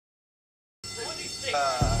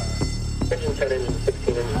Engine 10, engine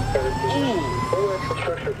 16, engine 17. Full extra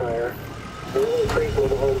structure fire. Really creep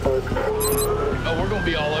over home park. Oh, we're gonna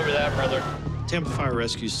be all over that, brother. Tampa Fire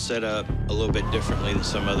Rescue is set up a little bit differently than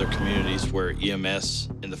some other communities where EMS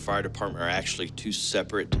and the fire department are actually two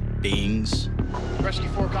separate beings. Rescue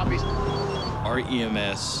 4 copies. Our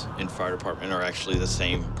EMS and fire department are actually the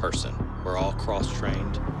same person. We're all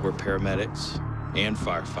cross-trained. We're paramedics and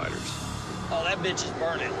firefighters. Oh, that bitch is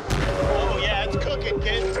burning. Oh, yeah, it's cooking,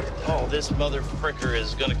 kid. Oh, this mother fricker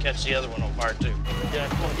is gonna catch the other one on fire, too. Yeah,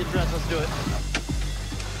 come on, get dressed, let's do it.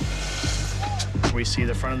 We see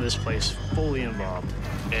the front of this place fully involved,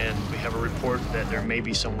 and we have a report that there may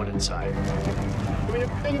be someone inside. Do we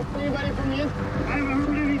have anybody from the inside? I haven't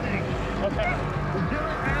heard anything. Okay. Get our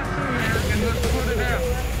ass in there and let's put it out.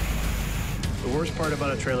 The worst part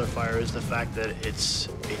about a trailer fire is the fact that it's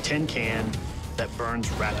a tin can that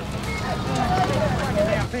burns rapidly.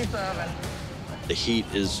 The heat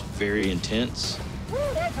is very intense.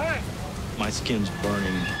 That's hot. My skin's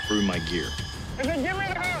burning through my gear. And then give me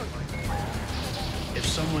the hose. If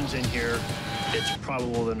someone's in here, it's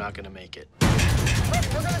probable they're not going to make it. Look,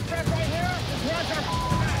 we're gonna check right here. Just watch our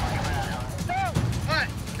Stop! What?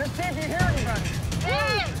 Just see if you hear anybody.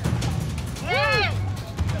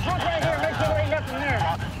 Just look right here. Make sure there ain't nothing there.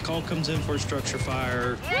 Call comes in for a structure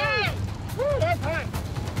fire. That's hot.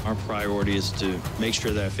 Our priority is to make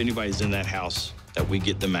sure that if anybody's in that house, that we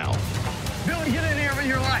get them out. Billy, get in here with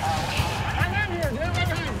your light. I'm in here, dude. I'm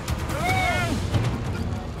in.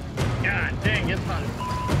 God dang, it's hot.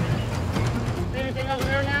 See anything over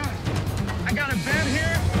there now? I got a bed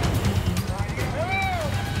here.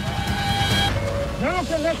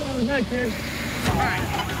 Nothing on the bed, kid. All right.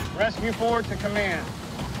 Rescue 4 to command.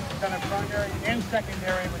 Kind of primary and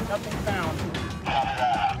secondary with nothing found.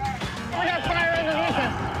 We got fire underneath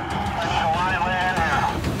us.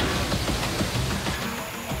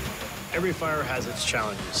 Every fire has its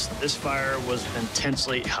challenges. This fire was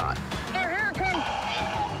intensely hot. Here it comes.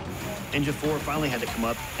 Engine 4 finally had to come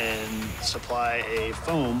up and supply a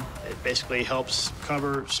foam. It basically helps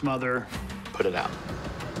cover, smother, put it out.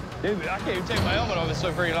 Dude, I can't even take my helmet off. It's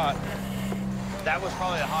so freaking hot. That was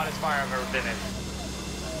probably the hottest fire I've ever been in.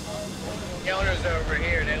 The owner's over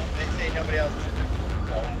here. They say nobody else is in there.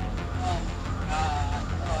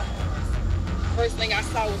 First thing I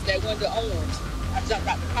saw was that window orange. I jumped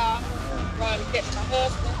out the car, run to catch my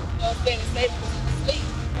husband, standing safe, asleep,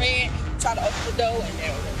 ran, tried to open the door, and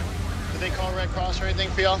there was it. Did they call Red Cross or anything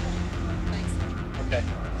for y'all? Thanks. Okay.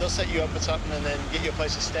 They'll set you up with something and then get you a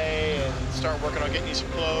place to stay and start working on getting you some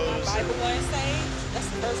My clothes. Bible wasn't saved. That's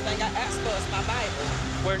the first thing I asked for is my Bible.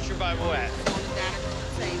 Where's your Bible at? On the dining room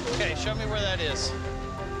table. Okay, show me where that is.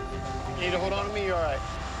 You need to hold on to me? You're all right.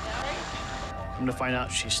 All right. Come to find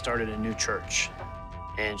out, she started a new church.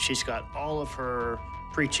 And she's got all of her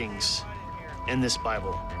preachings in this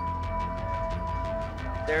Bible.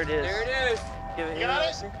 There it is. There it is. Give it You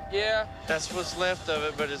got it? Yeah, that's what's left of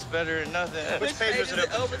it, but it's better than nothing. Which page was it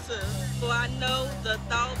over to? For I know the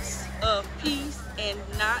thoughts of peace and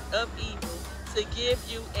not of evil, to give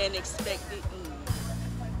you an expected end.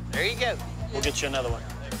 There you go. We'll get you another one.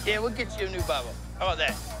 Yeah, we'll get you a new Bible. How about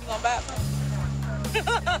that? You gonna buy it for me?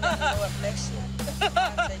 What, next year?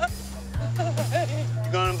 I'll take it.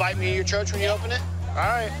 You gonna invite me to your church when you open it? All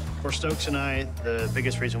right. For Stokes and I, the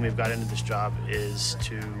biggest reason we've got into this job is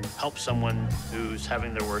to help someone who's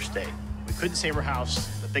having their worst day. We couldn't save her house.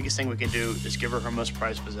 The biggest thing we can do is give her her most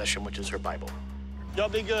prized possession, which is her Bible. Y'all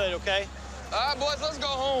be good, okay? All right, boys, let's go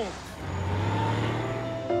home.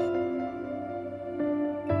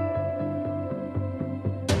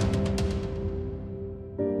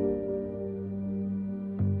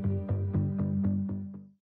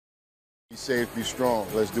 Be safe, be strong.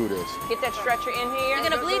 Let's do this. Get that stretcher in here. You're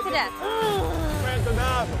gonna bleed to death. Grab the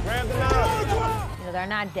nozzle. Grab the nozzle. They're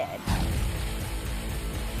not dead.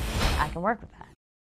 I can work with that.